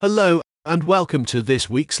Hello, and welcome to this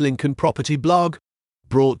week's Lincoln Property Blog,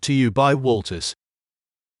 brought to you by Walters.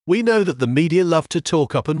 We know that the media love to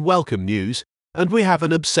talk up and welcome news, and we have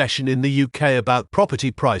an obsession in the UK about property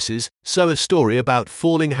prices, so a story about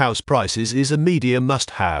falling house prices is a media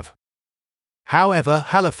must-have. However,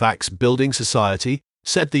 Halifax Building Society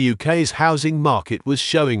said the UK's housing market was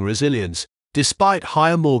showing resilience, despite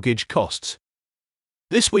higher mortgage costs.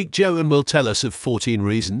 This week Joan will tell us of 14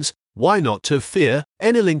 reasons why not to fear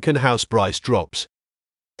any Lincoln house price drops.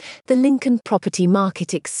 The Lincoln property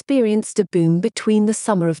market experienced a boom between the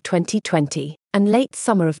summer of 2020 and late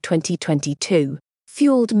summer of 2022,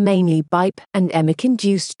 fueled mainly by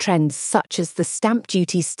pandemic-induced trends such as the stamp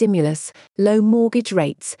duty stimulus, low mortgage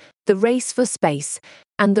rates, the race for space,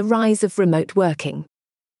 and the rise of remote working.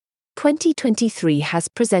 2023 has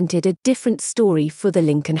presented a different story for the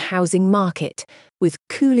Lincoln housing market, with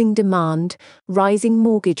cooling demand, rising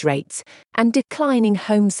mortgage rates, and declining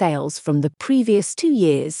home sales from the previous 2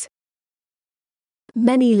 years.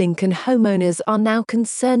 Many Lincoln homeowners are now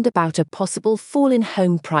concerned about a possible fall in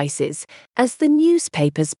home prices, as the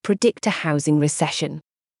newspapers predict a housing recession.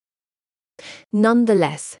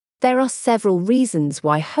 Nonetheless, there are several reasons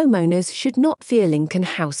why homeowners should not fear Lincoln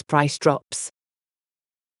house price drops.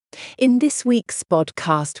 In this week's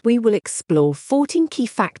podcast, we will explore 14 key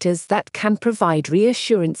factors that can provide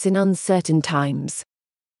reassurance in uncertain times.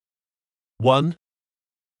 1.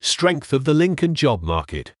 Strength of the Lincoln job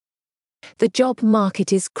market. The job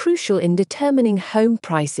market is crucial in determining home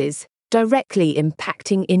prices, directly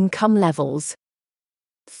impacting income levels.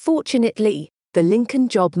 Fortunately, the Lincoln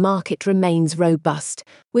job market remains robust,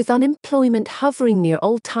 with unemployment hovering near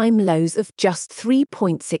all-time lows of just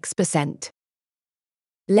 3.6%.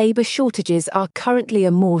 Labour shortages are currently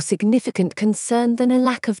a more significant concern than a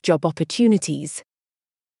lack of job opportunities.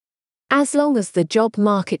 As long as the job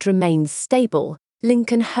market remains stable,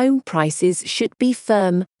 Lincoln home prices should be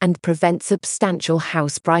firm and prevent substantial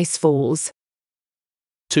house price falls.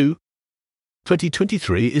 2.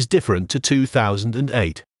 2023 is different to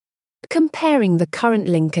 2008. Comparing the current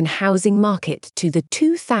Lincoln housing market to the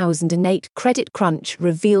 2008 credit crunch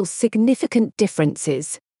reveals significant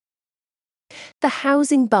differences. The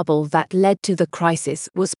housing bubble that led to the crisis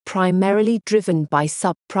was primarily driven by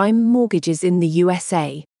subprime mortgages in the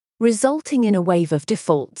USA, resulting in a wave of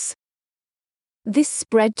defaults. This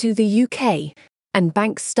spread to the UK, and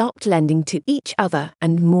banks stopped lending to each other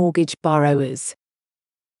and mortgage borrowers.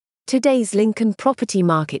 Today's Lincoln property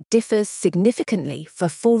market differs significantly for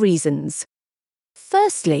 4 reasons.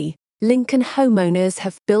 Firstly, Lincoln homeowners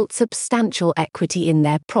have built substantial equity in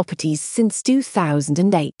their properties since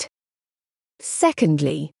 2008.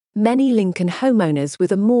 Secondly, many Lincoln homeowners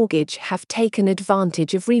with a mortgage have taken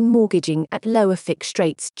advantage of remortgaging at lower fixed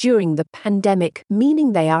rates during the pandemic,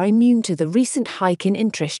 meaning they are immune to the recent hike in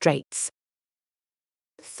interest rates.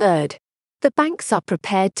 Third, the banks are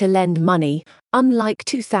prepared to lend money, unlike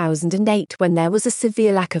 2008 when there was a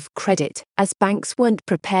severe lack of credit, as banks weren't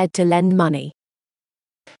prepared to lend money.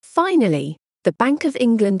 Finally, the Bank of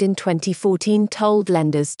England in 2014 told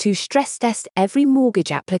lenders to stress test every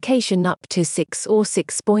mortgage application up to 6 or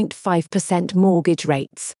 6.5% mortgage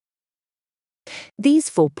rates. These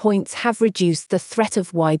 4 points have reduced the threat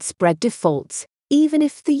of widespread defaults, even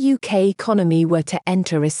if the UK economy were to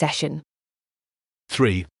enter recession.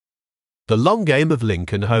 3. The long game of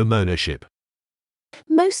Lincoln home ownership.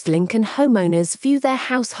 Most Lincoln homeowners view their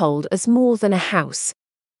household as more than a house.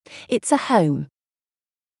 It's a home.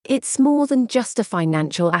 It's more than just a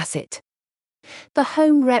financial asset. The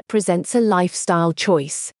home represents a lifestyle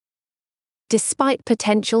choice. Despite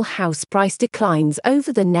potential house price declines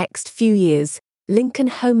over the next few years, Lincoln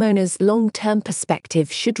homeowners' long-term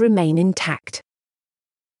perspective should remain intact.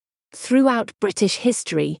 Throughout British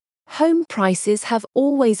history, home prices have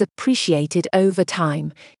always appreciated over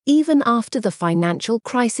time, even after the financial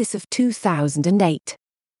crisis of 2008.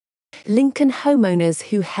 Lincoln homeowners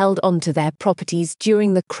who held onto their properties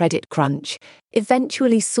during the credit crunch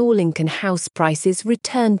eventually saw Lincoln house prices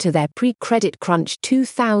return to their pre-credit crunch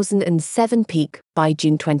 2007 peak by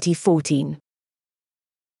June 2014.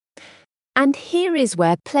 And here is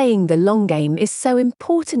where playing the long game is so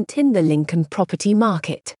important in the Lincoln property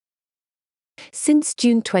market. Since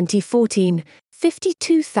June 2014,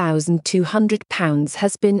 £52,200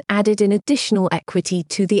 has been added in additional equity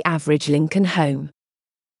to the average Lincoln home.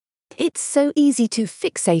 It's so easy to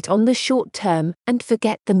fixate on the short term and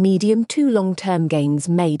forget the medium to long-term gains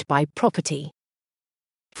made by property.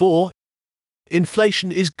 4.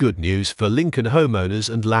 Inflation is good news for Lincoln homeowners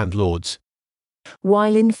and landlords.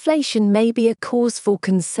 While inflation may be a cause for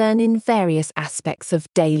concern in various aspects of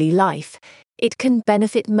daily life, it can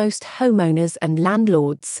benefit most homeowners and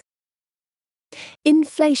landlords.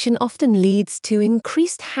 Inflation often leads to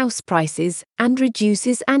increased house prices and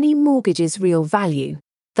reduces any mortgage's real value,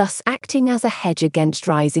 thus acting as a hedge against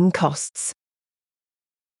rising costs.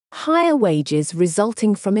 Higher wages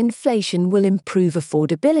resulting from inflation will improve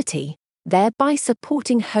affordability, thereby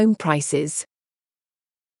supporting home prices.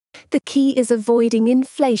 The key is avoiding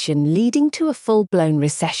inflation leading to a full-blown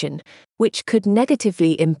recession, which could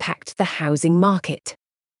negatively impact the housing market.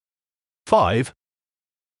 5.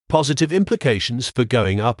 Positive implications for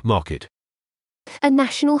going up market. A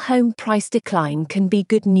national home price decline can be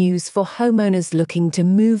good news for homeowners looking to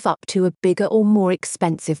move up to a bigger or more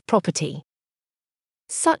expensive property.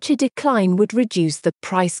 Such a decline would reduce the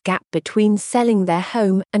price gap between selling their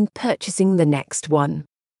home and purchasing the next one.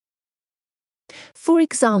 For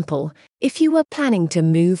example, if you were planning to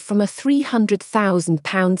move from a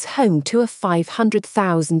 £300,000 home to a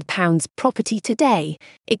 £500,000 property today,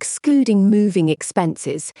 excluding moving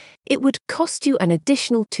expenses, it would cost you an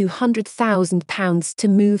additional £200,000 to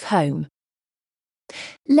move home.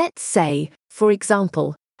 Let's say, for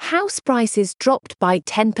example, house prices dropped by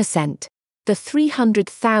 10%. The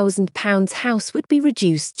 £300,000 house would be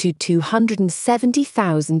reduced to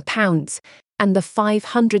 £270,000, and the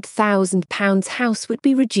 £500,000 house would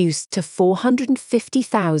be reduced to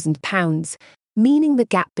 £450,000, meaning the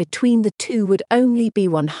gap between the two would only be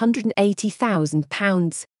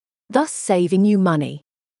 £180,000, thus saving you money.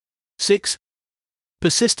 6.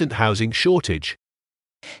 Persistent housing shortage.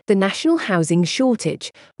 The national housing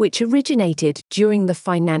shortage, which originated during the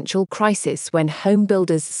financial crisis when home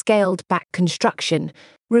builders scaled back construction,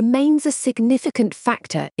 remains a significant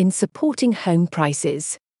factor in supporting home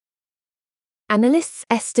prices. Analysts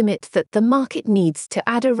estimate that the market needs to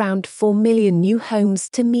add around 4 million new homes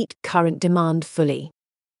to meet current demand fully.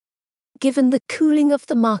 Given the cooling of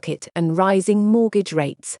the market and rising mortgage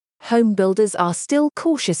rates, home builders are still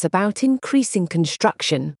cautious about increasing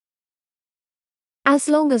construction. As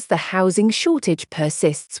long as the housing shortage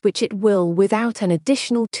persists, which it will without an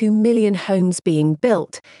additional 2 million homes being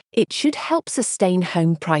built, it should help sustain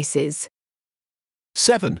home prices.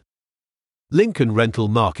 7. Lincoln rental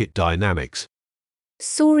market dynamics.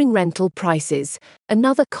 Soaring rental prices,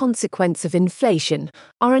 another consequence of inflation,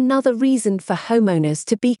 are another reason for homeowners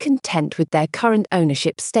to be content with their current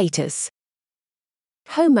ownership status.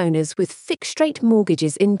 Homeowners with fixed-rate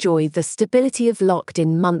mortgages enjoy the stability of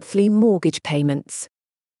locked-in monthly mortgage payments.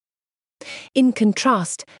 In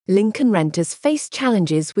contrast, Lincoln renters face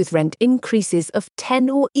challenges with rent increases of 10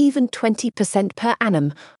 or even 20% per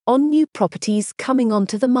annum on new properties coming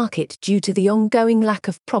onto the market due to the ongoing lack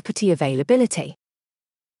of property availability.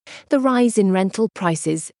 The rise in rental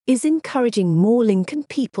prices is encouraging more Lincoln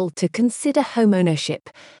people to consider homeownership,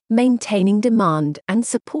 maintaining demand and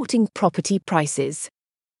supporting property prices.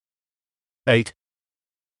 8.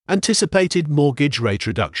 Anticipated mortgage rate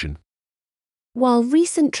reduction. While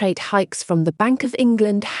recent rate hikes from the Bank of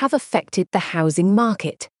England have affected the housing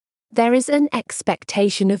market, there is an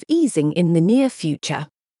expectation of easing in the near future.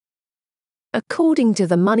 According to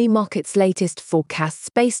the money market's latest forecasts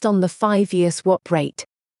based on the 5-year swap rate,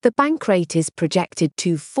 the bank rate is projected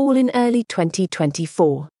to fall in early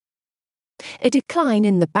 2024. A decline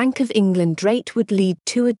in the Bank of England rate would lead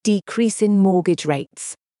to a decrease in mortgage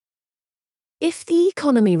rates. If the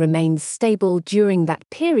economy remains stable during that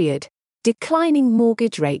period, declining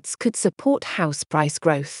mortgage rates could support house price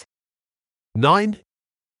growth. 9.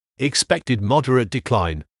 Expected moderate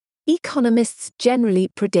decline. Economists generally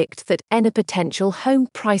predict that any potential home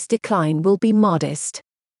price decline will be modest.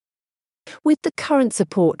 With the current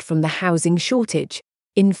support from the housing shortage,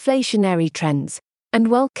 inflationary trends, and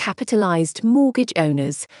well-capitalized mortgage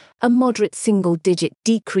owners, a moderate single-digit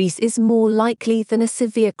decrease is more likely than a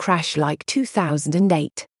severe crash like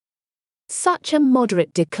 2008. Such a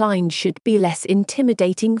moderate decline should be less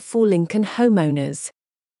intimidating for Lincoln homeowners.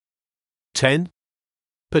 10.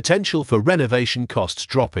 Potential for renovation costs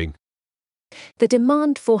dropping. The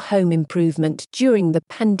demand for home improvement during the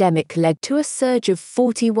pandemic led to a surge of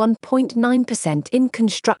 41.9% in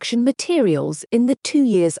construction materials in the 2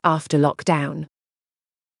 years after lockdown.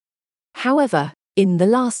 However, in the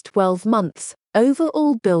last 12 months,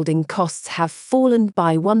 overall building costs have fallen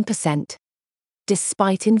by 1%,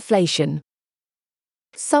 despite inflation.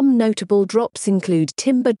 Some notable drops include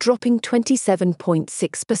timber dropping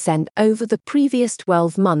 27.6% over the previous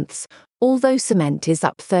 12 months, although cement is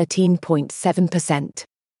up 13.7%.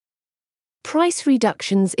 Price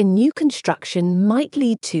reductions in new construction might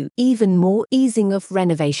lead to even more easing of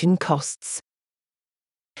renovation costs.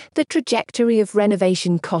 The trajectory of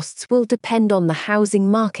renovation costs will depend on the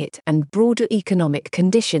housing market and broader economic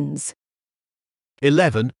conditions.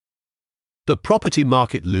 11. The property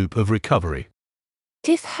market loop of recovery.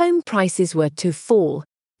 If home prices were to fall,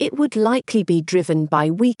 it would likely be driven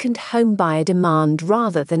by weakened home buyer demand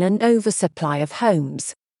rather than an oversupply of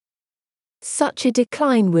homes. Such a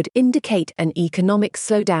decline would indicate an economic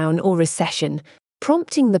slowdown or recession,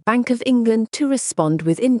 prompting the Bank of England to respond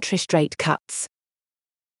with interest rate cuts.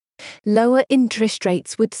 Lower interest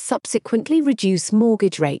rates would subsequently reduce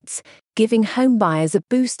mortgage rates, giving home buyers a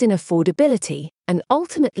boost in affordability and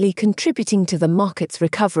ultimately contributing to the market's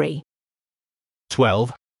recovery.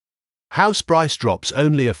 12. House price drops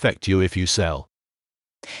only affect you if you sell.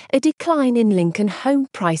 A decline in Lincoln home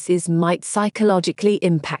prices might psychologically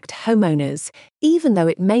impact homeowners, even though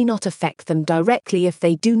it may not affect them directly if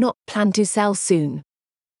they do not plan to sell soon.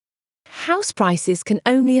 House prices can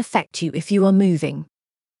only affect you if you are moving.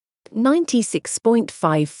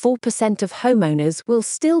 96.54% of homeowners will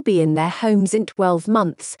still be in their homes in 12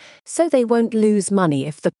 months, so they won't lose money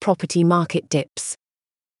if the property market dips.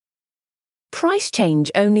 Price change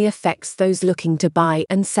only affects those looking to buy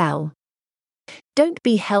and sell. Don't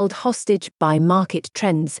be held hostage by market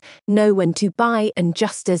trends. Know when to buy and,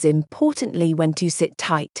 just as importantly, when to sit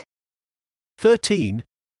tight. 13.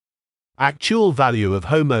 Actual value of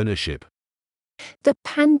homeownership. The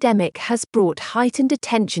pandemic has brought heightened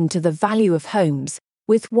attention to the value of homes,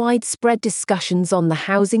 with widespread discussions on the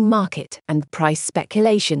housing market and price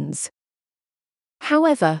speculations.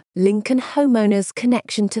 However, Lincoln homeowners'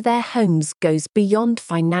 connection to their homes goes beyond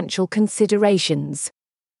financial considerations.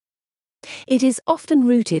 It is often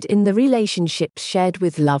rooted in the relationships shared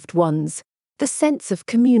with loved ones, the sense of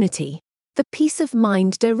community, the peace of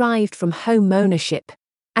mind derived from home ownership,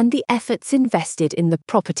 and the efforts invested in the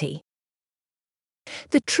property.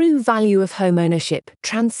 The true value of home ownership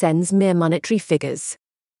transcends mere monetary figures.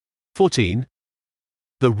 14.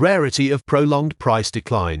 The rarity of prolonged price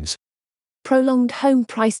declines. Prolonged home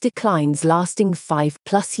price declines lasting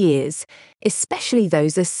 5+ years, especially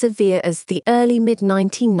those as severe as the early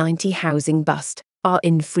mid-1990 housing bust, are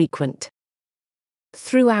infrequent.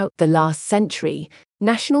 Throughout the last century,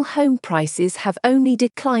 national home prices have only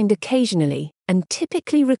declined occasionally and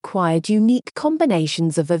typically required unique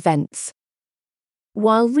combinations of events.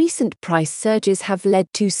 While recent price surges have led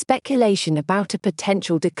to speculation about a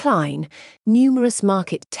potential decline, numerous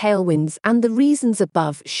market tailwinds and the reasons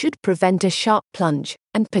above should prevent a sharp plunge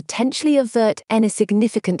and potentially avert any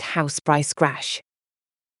significant house price crash.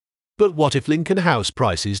 But what if Lincoln house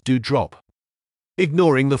prices do drop?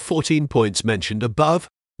 Ignoring the 14 points mentioned above,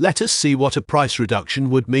 let us see what a price reduction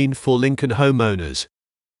would mean for Lincoln homeowners.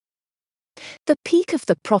 The peak of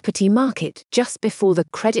the property market just before the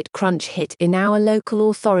credit crunch hit in our local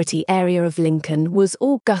authority area of Lincoln was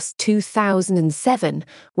August 2007,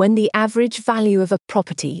 when the average value of a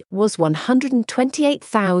property was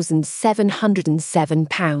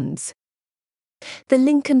 £128,707. The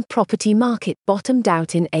Lincoln property market bottomed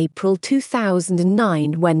out in April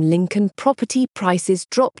 2009 when Lincoln property prices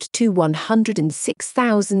dropped to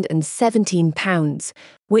 £106,017,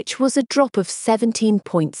 which was a drop of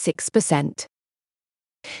 17.6%.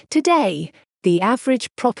 Today, the average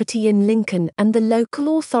property in Lincoln and the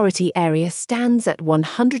local authority area stands at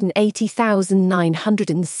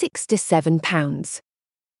 £180,967.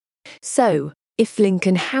 So, if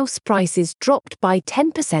Lincoln house prices dropped by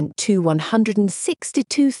 10% to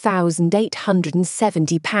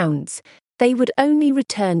 £162,870, they would only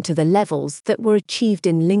return to the levels that were achieved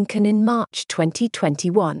in Lincoln in March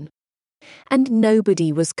 2021. And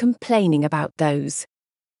nobody was complaining about those.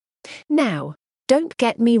 Now, don't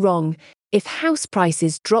get me wrong, if house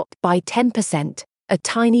prices drop by 10%, a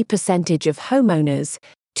tiny percentage of homeowners,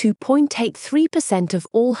 2.83% of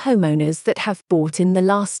all homeowners that have bought in the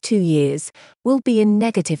last 2 years, will be in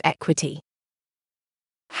negative equity.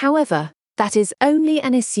 However, that is only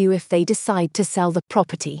an issue if they decide to sell the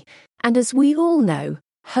property, and as we all know,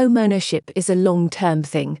 homeownership is a long-term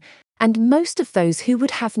thing, and most of those who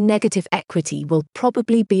would have negative equity will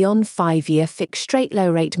probably be on 5-year fixed-rate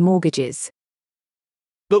low-rate mortgages.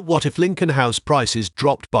 But what if Lincoln house prices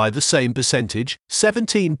dropped by the same percentage,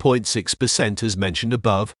 17.6% as mentioned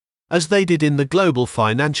above, as they did in the global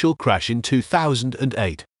financial crash in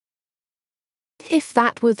 2008? If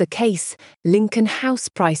that were the case, Lincoln house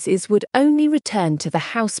prices would only return to the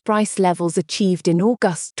house price levels achieved in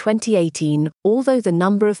August 2018, although the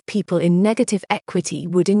number of people in negative equity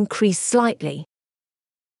would increase slightly.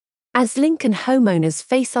 As Lincoln homeowners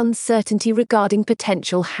face uncertainty regarding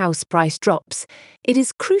potential house price drops, it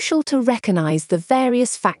is crucial to recognize the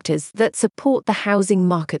various factors that support the housing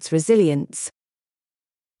market's resilience.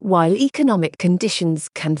 While economic conditions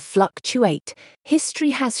can fluctuate, history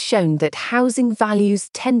has shown that housing values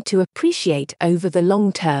tend to appreciate over the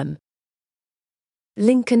long term.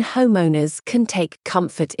 Lincoln homeowners can take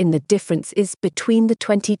comfort in the differences between the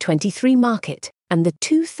 2023 market and the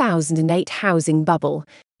 2008 housing bubble,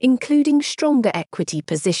 including stronger equity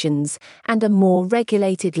positions and a more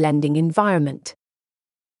regulated lending environment.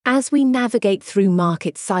 As we navigate through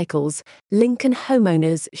market cycles, Lincoln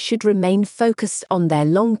homeowners should remain focused on their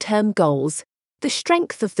long-term goals, the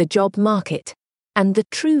strength of the job market, and the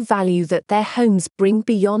true value that their homes bring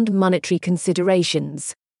beyond monetary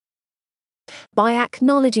considerations. By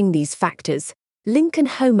acknowledging these factors, Lincoln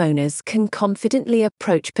homeowners can confidently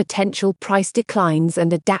approach potential price declines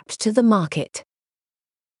and adapt to the market.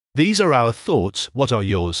 These are our thoughts. What are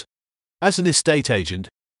yours? As an estate agent,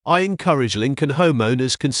 I encourage Lincoln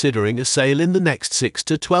homeowners considering a sale in the next 6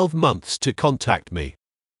 to 12 months to contact me.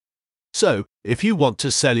 So, if you want to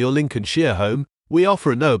sell your Lincolnshire home, we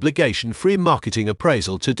offer a no-obligation free marketing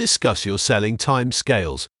appraisal to discuss your selling time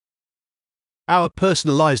scales. Our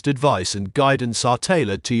personalized advice and guidance are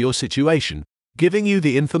tailored to your situation, giving you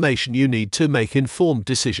the information you need to make informed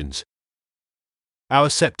decisions. Our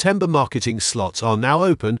September marketing slots are now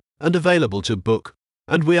open and available to book,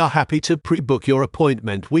 and we are happy to pre-book your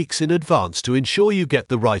appointment weeks in advance to ensure you get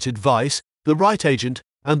the right advice, the right agent,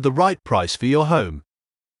 and the right price for your home.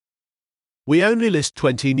 We only list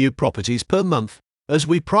 20 new properties per month, as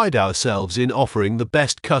we pride ourselves in offering the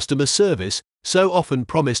best customer service, so often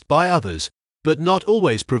promised by others, but not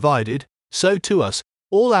always provided. So to us,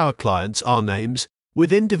 all our clients are names,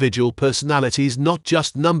 with individual personalities, not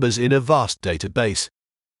just numbers in a vast database.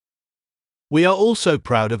 We are also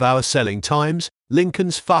proud of our selling times,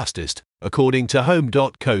 Lincoln's fastest, according to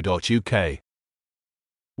home.co.uk.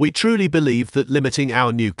 We truly believe that limiting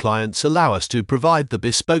our new clients allow us to provide the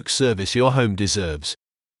bespoke service your home deserves.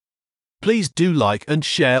 Please do like and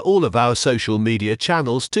share all of our social media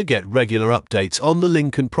channels to get regular updates on the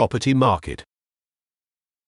Lincoln property market.